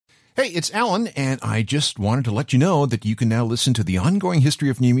Hey, it's Alan, and I just wanted to let you know that you can now listen to the ongoing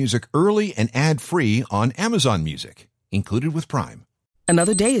history of new music early and ad-free on Amazon Music, included with Prime.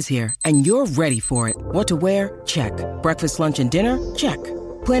 Another day is here, and you're ready for it. What to wear? Check. Breakfast, lunch, and dinner? Check.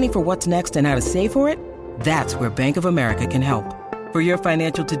 Planning for what's next and how to save for it? That's where Bank of America can help. For your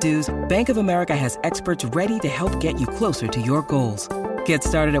financial to-dos, Bank of America has experts ready to help get you closer to your goals. Get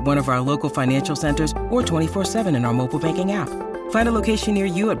started at one of our local financial centers or 24/7 in our mobile banking app. Find a location near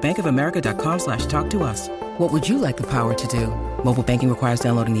you at bankofamerica.com/talktous. What would you like the power to do? Mobile banking requires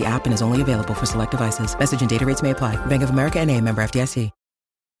downloading the app and is only available for select devices. Message and data rates may apply. Bank of America N.A., member FDIC.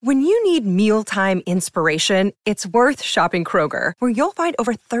 When you need mealtime inspiration, it's worth shopping Kroger, where you'll find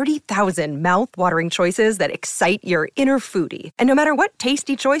over 30,000 mouth-watering choices that excite your inner foodie. And no matter what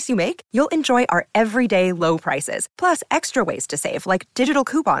tasty choice you make, you'll enjoy our everyday low prices, plus extra ways to save, like digital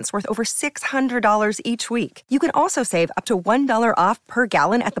coupons worth over $600 each week. You can also save up to $1 off per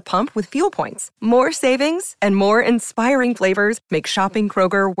gallon at the pump with fuel points. More savings and more inspiring flavors make shopping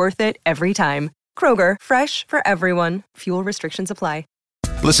Kroger worth it every time. Kroger, fresh for everyone. Fuel restrictions apply.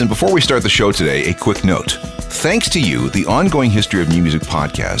 Listen, before we start the show today, a quick note. Thanks to you, the Ongoing History of New Music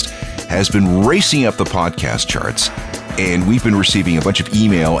podcast has been racing up the podcast charts, and we've been receiving a bunch of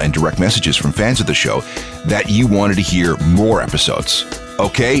email and direct messages from fans of the show that you wanted to hear more episodes.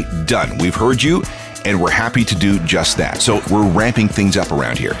 Okay, done. We've heard you, and we're happy to do just that. So we're ramping things up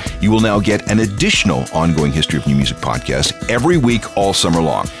around here. You will now get an additional Ongoing History of New Music podcast every week all summer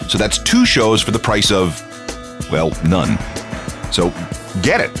long. So that's 2 shows for the price of, well, none. So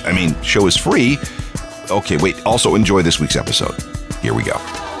get it. I mean, show is free. Okay, wait. Also enjoy this week's episode. Here we go.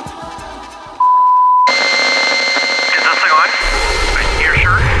 Is this thing on? You're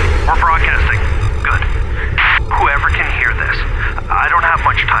sure? We're broadcasting. Good. Whoever can hear this, I don't have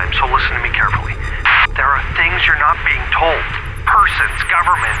much time, so listen to me carefully. There are things you're not being told. Persons,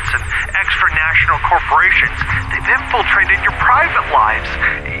 governments, and extra-national corporations, they've infiltrated your private lives.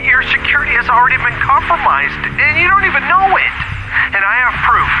 Your security has already been compromised, and you don't even know it. And I have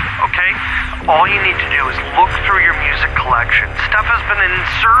proof, okay? All you need to do is look through your music collection. Stuff has been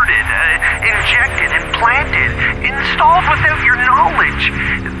inserted, injected, implanted, installed without your knowledge.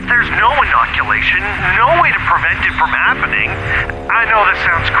 There's no inoculation, no way to prevent it from happening. I know this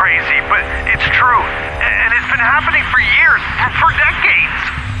sounds crazy, but it's true. And it's been happening for years, for decades.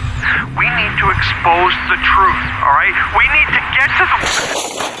 We need to expose the truth, all right? We need to get to the...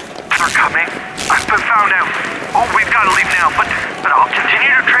 They're coming. I've been found out. Oh, we've got to leave now, but I'll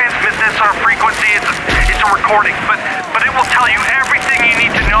continue to transmit this on a frequency. It's a recording, but it will tell you everything you need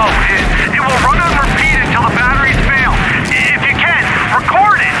to know. It will run on repeat until the batteries fail. If you can,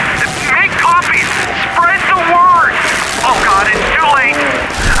 record it. Make copies. Spread the word. Oh, God, it's too late.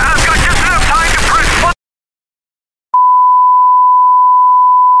 I've got just enough time to press play.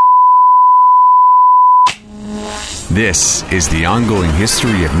 This is the Ongoing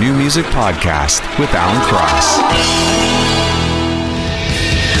History of New Music podcast with Alan Cross.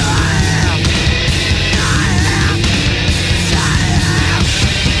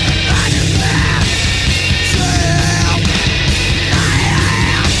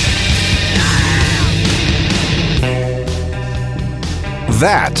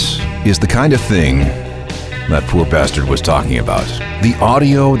 That is the kind of thing that poor bastard was talking about. The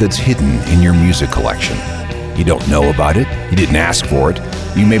audio that's hidden in your music collection. You don't know about it, you didn't ask for it,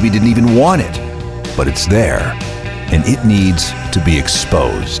 you maybe didn't even want it, but it's there, and it needs to be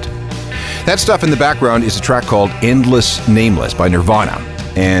exposed. That stuff in the background is a track called Endless Nameless by Nirvana,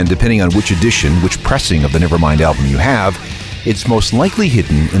 and depending on which edition, which pressing of the Nevermind album you have, it's most likely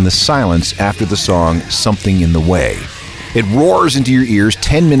hidden in the silence after the song Something in the Way. It roars into your ears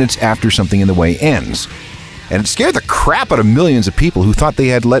 10 minutes after Something in the Way ends, and it scared the crap out of millions of people who thought they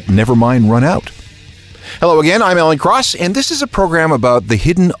had let Nevermind run out. Hello again, I'm Alan Cross, and this is a program about the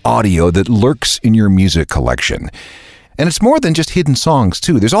hidden audio that lurks in your music collection. And it's more than just hidden songs,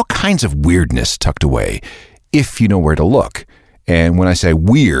 too. There's all kinds of weirdness tucked away, if you know where to look. And when I say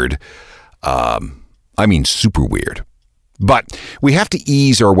weird, I mean super weird. But we have to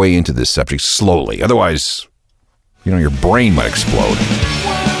ease our way into this subject slowly, otherwise, your brain might explode.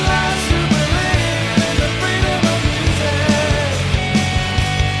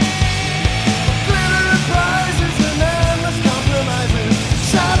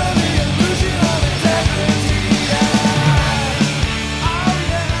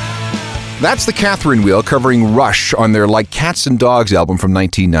 That's the Catherine Wheel covering Rush on their Like Cats and Dogs album from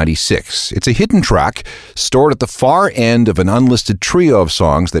 1996. It's a hidden track stored at the far end of an unlisted trio of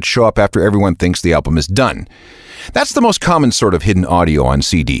songs that show up after everyone thinks the album is done. That's the most common sort of hidden audio on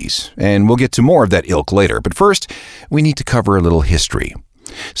CDs, and we'll get to more of that ilk later. But first, we need to cover a little history.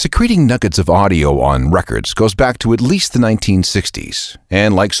 Secreting nuggets of audio on records goes back to at least the 1960s,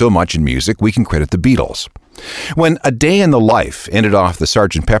 and like so much in music, we can credit the Beatles. When A Day in the Life ended off the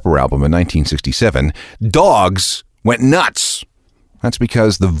Sgt. Pepper album in 1967, dogs went nuts. That's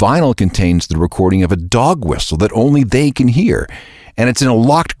because the vinyl contains the recording of a dog whistle that only they can hear. And it's in a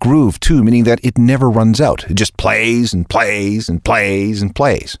locked groove, too, meaning that it never runs out. It just plays and plays and plays and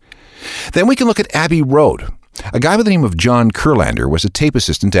plays. Then we can look at Abbey Road. A guy by the name of John Kurlander was a tape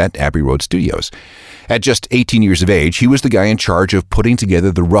assistant at Abbey Road Studios. At just 18 years of age, he was the guy in charge of putting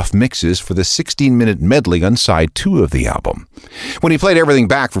together the rough mixes for the 16-minute medley on side 2 of the album. When he played everything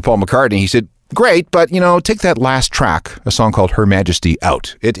back for Paul McCartney, he said, "Great, but, take that last track, a song called Her Majesty,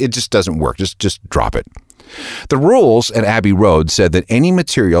 out. It just doesn't work. Just drop it." The rules at Abbey Road said that any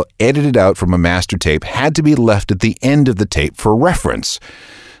material edited out from a master tape had to be left at the end of the tape for reference.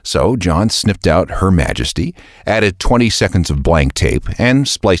 So John snipped out Her Majesty, added 20 seconds of blank tape, and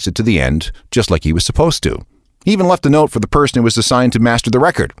spliced it to the end, just like he was supposed to. He even left a note for the person who was assigned to master the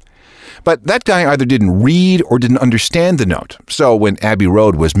record. But that guy either didn't read or didn't understand the note. So when Abbey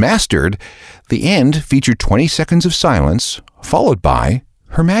Road was mastered, the end featured 20 seconds of silence, followed by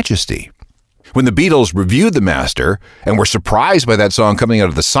Her Majesty. When the Beatles reviewed the master and were surprised by that song coming out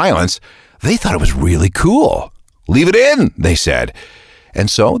of the silence, they thought it was really cool. "Leave it in," they said. And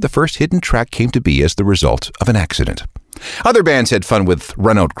so the first hidden track came to be as the result of an accident. Other bands had fun with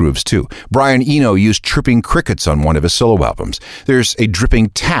run-out grooves too. Brian Eno used chirping crickets on one of his solo albums. There's a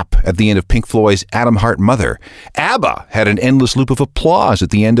dripping tap at the end of Pink Floyd's Atom Heart Mother. ABBA had an endless loop of applause at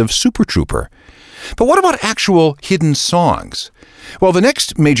the end of Super Trooper. But what about actual hidden songs? Well, the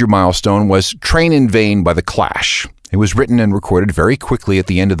next major milestone was Train in Vain by The Clash. It was written and recorded very quickly at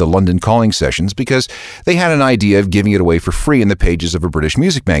the end of the London Calling sessions because they had an idea of giving it away for free in the pages of a British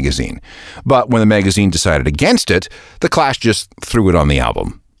music magazine. But when the magazine decided against it, The Clash just threw it on the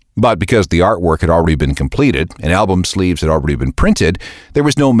album. But because the artwork had already been completed and album sleeves had already been printed, there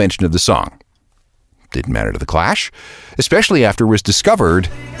was no mention of the song. Didn't matter to The Clash, especially after it was discovered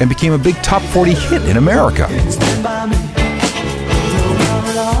and became a big top 40 hit in America.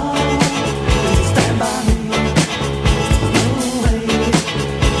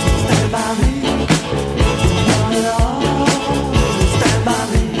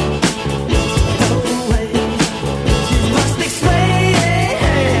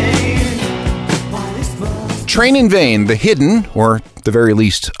 Train in Vain, the hidden, or at the very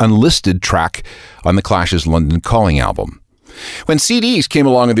least unlisted track on The Clash's London Calling album. When CDs came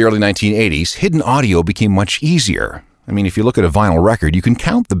along in the early 1980s, hidden audio became much easier. I mean, if you look at a vinyl record, you can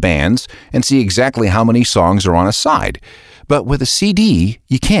count the bands and see exactly how many songs are on a side. But with a CD,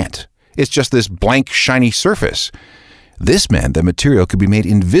 you can't. It's just this blank, shiny surface. This meant that material could be made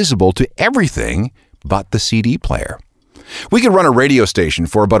invisible to everything but the CD player. We could run a radio station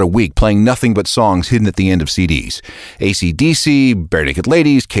for about a week playing nothing but songs hidden at the end of CDs. AC/DC, Bare Naked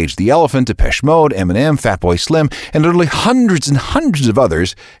Ladies, Cage the Elephant, Depeche Mode, Eminem, Fatboy Slim, and literally hundreds and hundreds of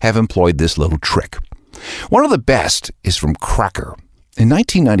others have employed this little trick. One of the best is from Cracker. In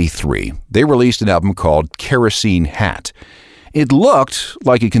 1993, they released an album called Kerosene Hat. It looked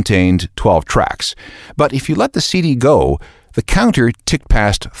like it contained 12 tracks, but if you let the CD go, the counter ticked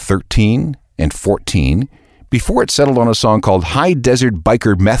past 13 and 14 before it settled on a song called High Desert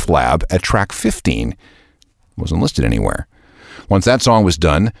Biker Meth Lab at track 15. It wasn't listed anywhere. Once that song was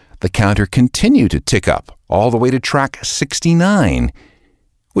done, the counter continued to tick up all the way to track 69,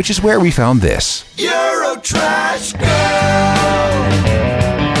 which is where we found this. Eurotrash girl.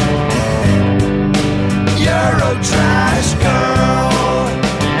 Eurotrash girl.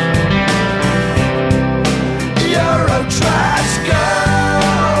 Eurotrash girl.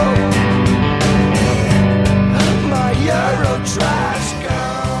 My Eurotrash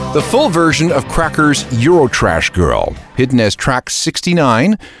girl. The full version of Cracker's Eurotrash Girl, hidden as track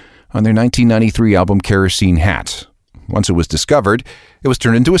 69 on their 1993 album Kerosene Hat. Once it was discovered, it was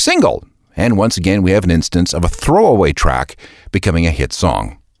turned into a single. And once again, we have an instance of a throwaway track becoming a hit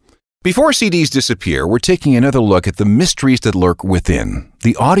song. Before CDs disappear, we're taking another look at the mysteries that lurk within,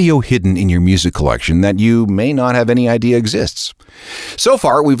 the audio hidden in your music collection that you may not have any idea exists. So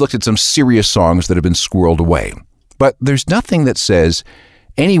far, we've looked at some serious songs that have been squirreled away. But there's nothing that says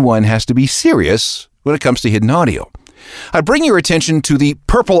anyone has to be serious when it comes to hidden audio. I bring your attention to the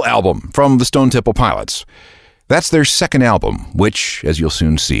Purple album from the Stone Temple Pilots. That's their second album, which, as you'll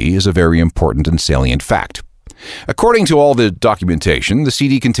soon see, is a very important and salient fact. According to all the documentation, the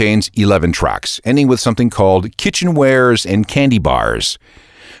CD contains 11 tracks, ending with something called Kitchenwares and Candy Bars.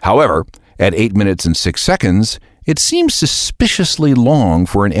 However, at 8 minutes and 6 seconds, it seems suspiciously long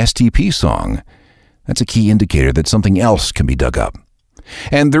for an STP song. That's a key indicator that something else can be dug up.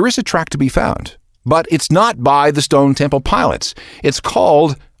 And there is a track to be found, but it's not by the Stone Temple Pilots. It's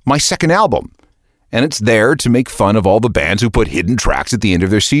called My Second Album, and it's there to make fun of all the bands who put hidden tracks at the end of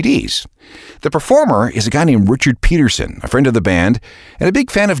their CDs. The performer is a guy named Richard Peterson, a friend of the band, and a big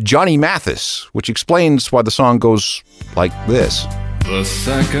fan of Johnny Mathis, which explains why the song goes like this. The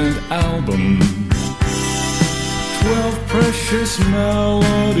second album, 12 precious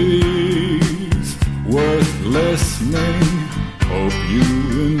melodies, worth listening, hope you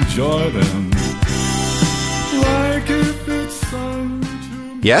enjoy them, like if it's sung to...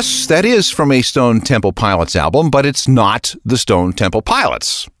 Yes, that is from a Stone Temple Pilots album, but it's not the Stone Temple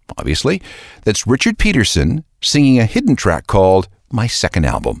Pilots, obviously. That's Richard Peterson singing a hidden track called My Second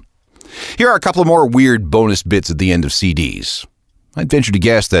Album. Here are a couple of more weird bonus bits at the end of CDs. I'd venture to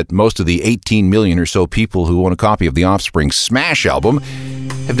guess that most of the 18 million or so people who own a copy of the Offspring Smash album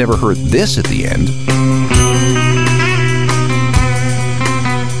have never heard this at the end.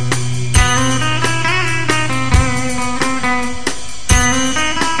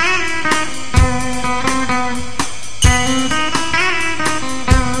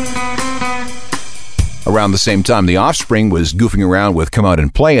 Around the same time The Offspring was goofing around with Come Out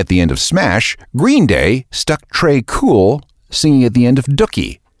and Play at the end of Smash, Green Day stuck Trey Cool singing at the end of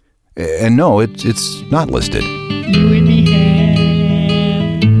Dookie. And no, it's not listed. You and me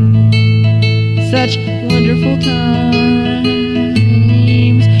have such wonderful times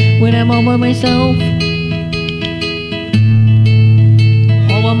when I'm all by myself.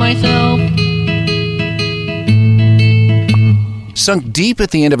 All by myself. Sunk deep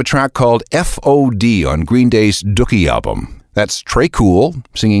at the end of a track called F.O.D. on Green Day's Dookie album. That's Trey Cool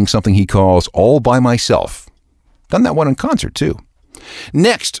singing something he calls All By Myself. Done that one in concert, too.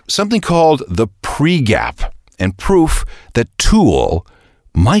 Next, something called the Pre-Gap, and proof that Tool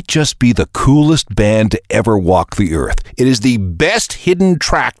might just be the coolest band to ever walk the earth. It is the best hidden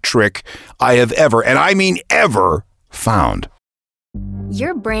track trick I have ever, and I mean ever, found.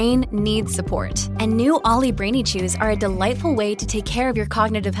 Your brain needs support, and new Ollie Brainy Chews are a delightful way to take care of your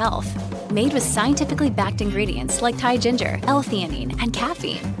cognitive health. Made with scientifically backed ingredients like Thai ginger, L-theanine, and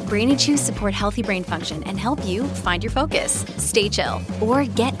caffeine, Brainy Chews support healthy brain function and help you find your focus, stay chill, or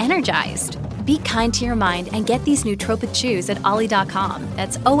get energized. Be kind to your mind and get these nootropic chews at ollie.com.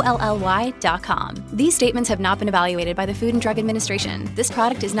 That's OLLY.com. These statements have not been evaluated by the Food and Drug Administration. This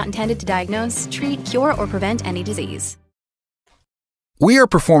product is not intended to diagnose, treat, cure, or prevent any disease. We are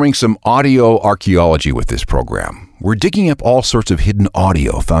performing some audio archaeology with this program. We're digging up all sorts of hidden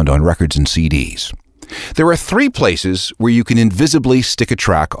audio found on records and CDs. There are 3 places where you can invisibly stick a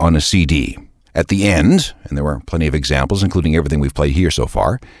track on a CD. At the end, and there are plenty of examples, including everything we've played here so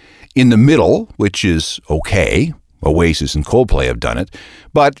far. In the middle, which is okay. Oasis and Coldplay have done it.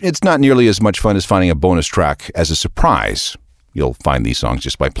 But it's not nearly as much fun as finding a bonus track as a surprise. You'll find these songs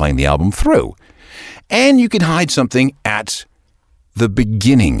just by playing the album through. And you can hide something at the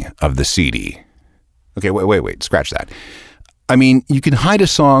beginning of the CD. Okay, wait, scratch that. I mean, you can hide a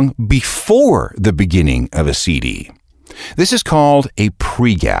song before the beginning of a CD. This is called a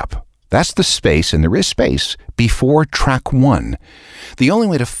pre-gap. That's the space, and there is space, before track 1. The only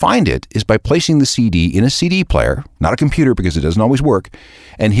way to find it is by placing the CD in a CD player, not a computer because it doesn't always work,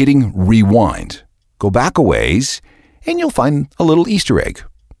 and hitting rewind. Go back a ways, and you'll find a little Easter egg,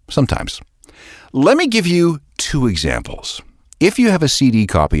 sometimes. Let me give you 2 examples. If you have a CD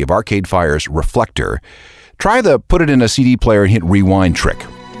copy of Arcade Fire's Reflector, try the put it in a CD player and hit rewind trick.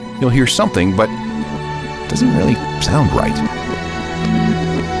 You'll hear something, but it doesn't really sound right.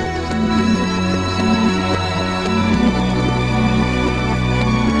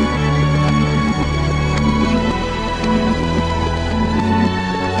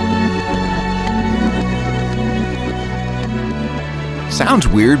 Sounds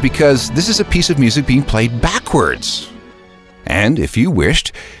weird because this is a piece of music being played backwards. And if you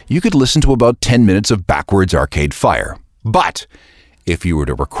wished, you could listen to about 10 minutes of backwards Arcade Fire. But if you were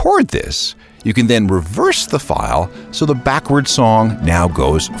to record this, you can then reverse the file so the backwards song now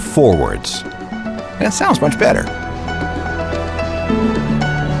goes forwards. And it sounds much better.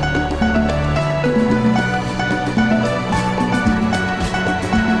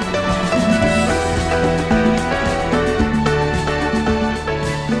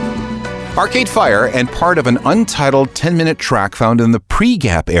 Arcade Fire and part of an untitled 10-minute track found in the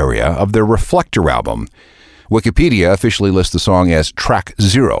pre-gap area of their Reflector album. Wikipedia officially lists the song as track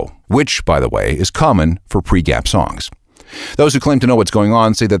 0, which, by the way, is common for pre-gap songs. Those who claim to know what's going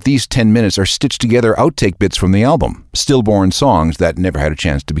on say that these 10 minutes are stitched together outtake bits from the album, stillborn songs that never had a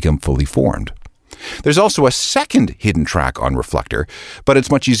chance to become fully formed. There's also a second hidden track on Reflector, but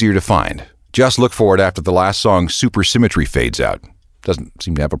it's much easier to find. Just look for it after the last song, Supersymmetry, fades out. Doesn't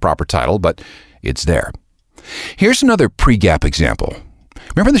seem to have a proper title, but it's there. Here's another pre-gap example.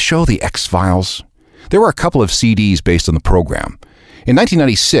 Remember the show The X-Files? There were a couple of CDs based on the program. In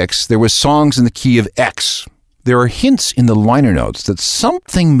 1996, there was Songs in the Key of X. There are hints in the liner notes that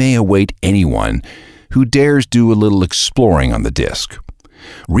something may await anyone who dares do a little exploring on the disc.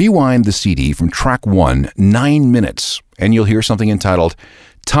 Rewind the CD from track 1 9 minutes, and you'll hear something entitled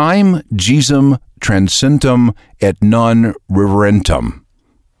Time Jesum Transcentum et non reverentum.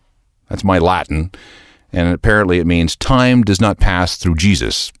 That's my Latin, and apparently it means time does not pass through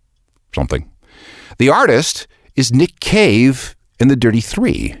Jesus. Something. The artist is Nick Cave and the Dirty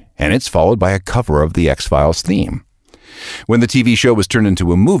Three, and it's followed by a cover of the X-Files theme. When the TV show was turned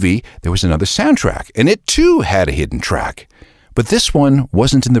into a movie, there was another soundtrack, and it too had a hidden track. But this one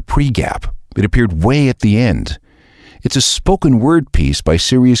wasn't in the pre-gap. It appeared way at the end. It's a spoken word piece by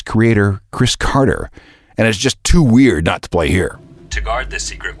series creator Chris Carter, and it's just too weird not to play here. To guard this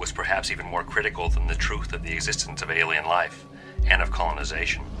secret was perhaps even more critical than the truth of the existence of alien life and of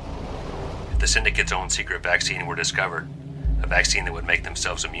colonization. If the Syndicate's own secret vaccine were discovered, a vaccine that would make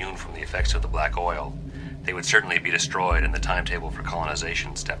themselves immune from the effects of the black oil, they would certainly be destroyed and the timetable for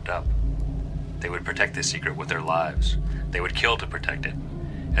colonization stepped up. They would protect this secret with their lives. They would kill to protect it,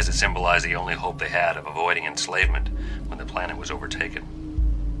 as it symbolized the only hope they had of avoiding enslavement when the planet was overtaken.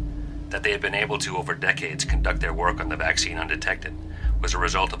 That they had been able to, over decades, conduct their work on the vaccine undetected was a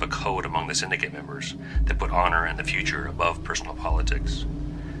result of a code among the Syndicate members that put honor and the future above personal politics.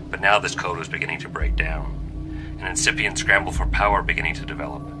 But now this code was beginning to break down, an incipient scramble for power beginning to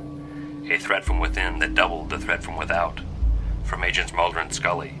develop, a threat from within that doubled the threat from without, from Agents Mulder and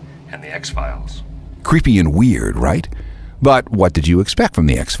Scully and the X-Files. Creepy and weird, right? But what did you expect from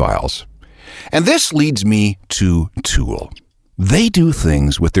the X-Files? And this leads me to Tool. They do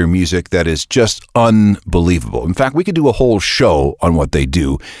things with their music that is just unbelievable. In fact, we could do a whole show on what they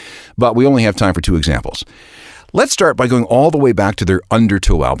do, but we only have time for 2 examples. Let's start by going all the way back to their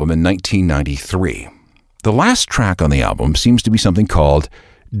Undertow album in 1993. The last track on the album seems to be something called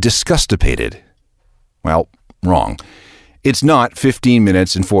Disgustipated. Well, wrong. It's not 15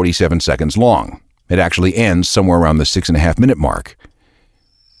 minutes and 47 seconds long. It actually ends somewhere around the 6.5-minute mark.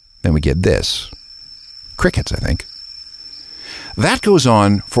 Then we get this. Crickets, I think. That goes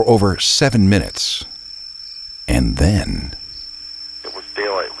on for over 7 minutes. And then... It was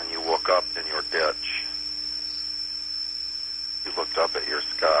daylight when you woke up in your ditch. You looked up at your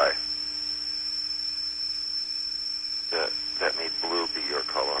sky. That made blue be your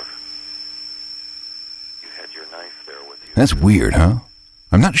color. You had your knife there with you. That's weird, huh?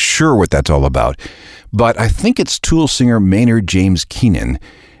 I'm not sure what that's all about, but I think it's Tool singer Maynard James Keenan,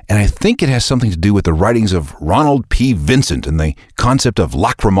 and I think it has something to do with the writings of Ronald P. Vincent and the concept of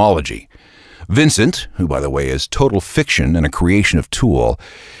lacrimology. Vincent, who by the way is total fiction and a creation of Tool,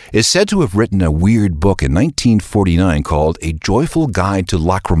 is said to have written a weird book in 1949 called A Joyful Guide to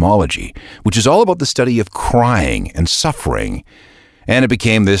Lacrimology, which is all about the study of crying and suffering, and it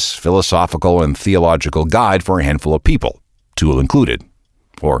became this philosophical and theological guide for a handful of people, Tool included.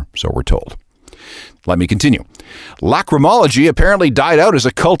 Or so we're told. Let me continue. Lacrimology apparently died out as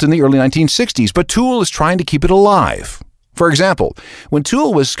a cult in the early 1960s, but Tool is trying to keep it alive. For example, when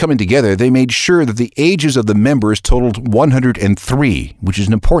Tool was coming together, they made sure that the ages of the members totaled 103, which is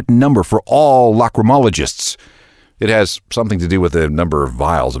an important number for all lacrimologists. It has something to do with the number of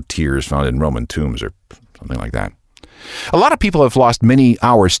vials of tears found in Roman tombs or something like that. A lot of people have lost many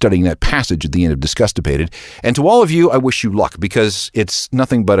hours studying that passage at the end of Disgustipated, and to all of you, I wish you luck, because it's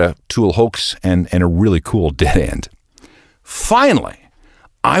nothing but a Tool hoax and a really cool dead end. Finally,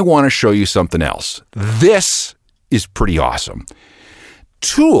 I want to show you something else. This is pretty awesome.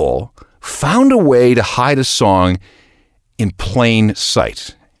 Tool found a way to hide a song in plain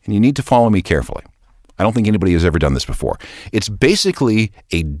sight, and you need to follow me carefully. I don't think anybody has ever done this before. It's basically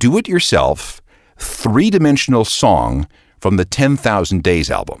a do-it-yourself, 3-dimensional song from the 10,000 Days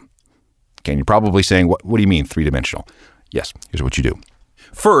album. Okay, and you're probably saying, what do you mean 3-dimensional? Yes, here's what you do.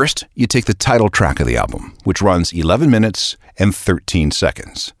 First, you take the title track of the album, which runs 11 minutes and 13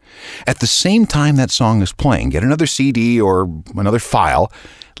 seconds. At the same time that song is playing, get another CD or another file,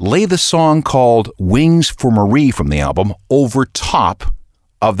 lay the song called Wings for Marie from the album over top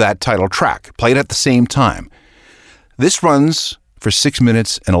of that title track. Play it at the same time. This runs for 6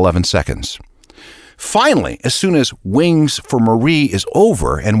 minutes and 11 seconds. Finally, as soon as Wings for Marie is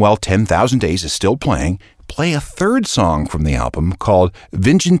over, and while 10,000 Days is still playing, play a third song from the album called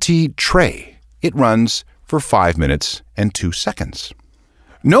Vincenti Tre. It runs for 5 minutes and 2 seconds.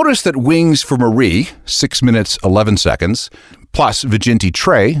 Notice that Wings for Marie, 6 minutes, 11 seconds, plus Viginti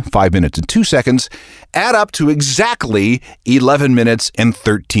Trey, 5 minutes and 2 seconds, add up to exactly 11 minutes and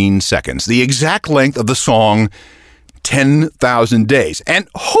 13 seconds, the exact length of the song 10,000 Days. And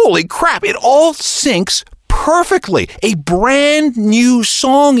holy crap, it all syncs perfectly. A brand new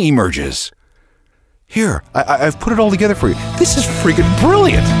song emerges. Here, I've put it all together for you. This is freaking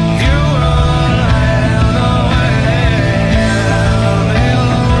brilliant.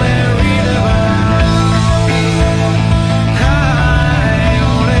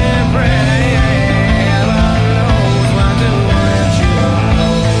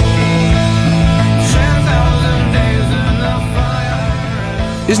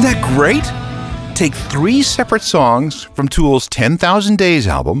 Isn't that great? Take 3 separate songs from Tool's 10,000 Days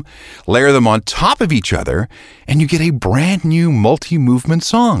album, layer them on top of each other, and you get a brand new multi-movement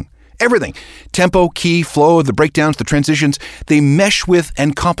song. Everything. Tempo, key, flow, the breakdowns, the transitions, they mesh with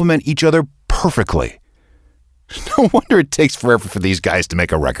and complement each other perfectly. No wonder it takes forever for these guys to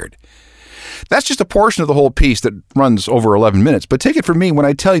make a record. That's just a portion of the whole piece that runs over 11 minutes, but take it from me when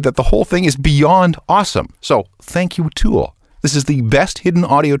I tell you that the whole thing is beyond awesome. So, thank you, Tool. This is the best hidden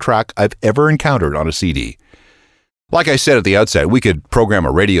audio track I've ever encountered on a CD. Like I said at the outset, we could program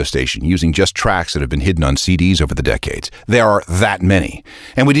a radio station using just tracks that have been hidden on CDs over the decades. There are that many.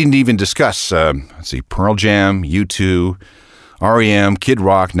 And we didn't even discuss, Pearl Jam, U2, R.E.M., Kid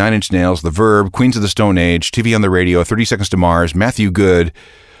Rock, Nine Inch Nails, The Verb, Queens of the Stone Age, TV on the Radio, 30 Seconds to Mars, Matthew Good.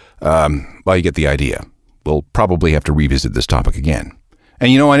 Well, you get the idea. We'll probably have to revisit this topic again.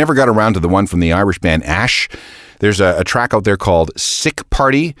 And I never got around to the one from the Irish band Ash. There's a track out there called Sick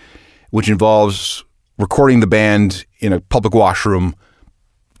Party, which involves recording the band in a public washroom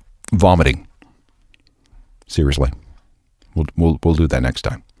vomiting. Seriously. We'll do that next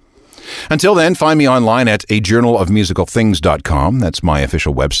time. Until then, find me online at ajournalofmusicalthings.com. That's my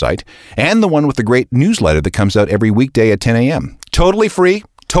official website. And the one with the great newsletter that comes out every weekday at 10 a.m. Totally free,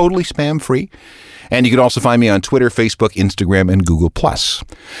 totally spam-free. And you can also find me on Twitter, Facebook, Instagram, and Google+.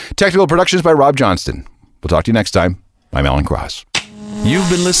 Technical productions by Rob Johnston. We'll talk to you next time. I'm Alan Cross. You've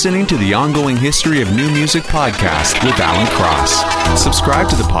been listening to the Ongoing History of New Music podcast with Alan Cross. Subscribe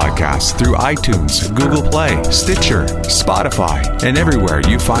to the podcast through iTunes, Google Play, Stitcher, Spotify, and everywhere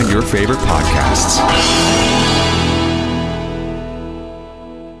you find your favorite podcasts.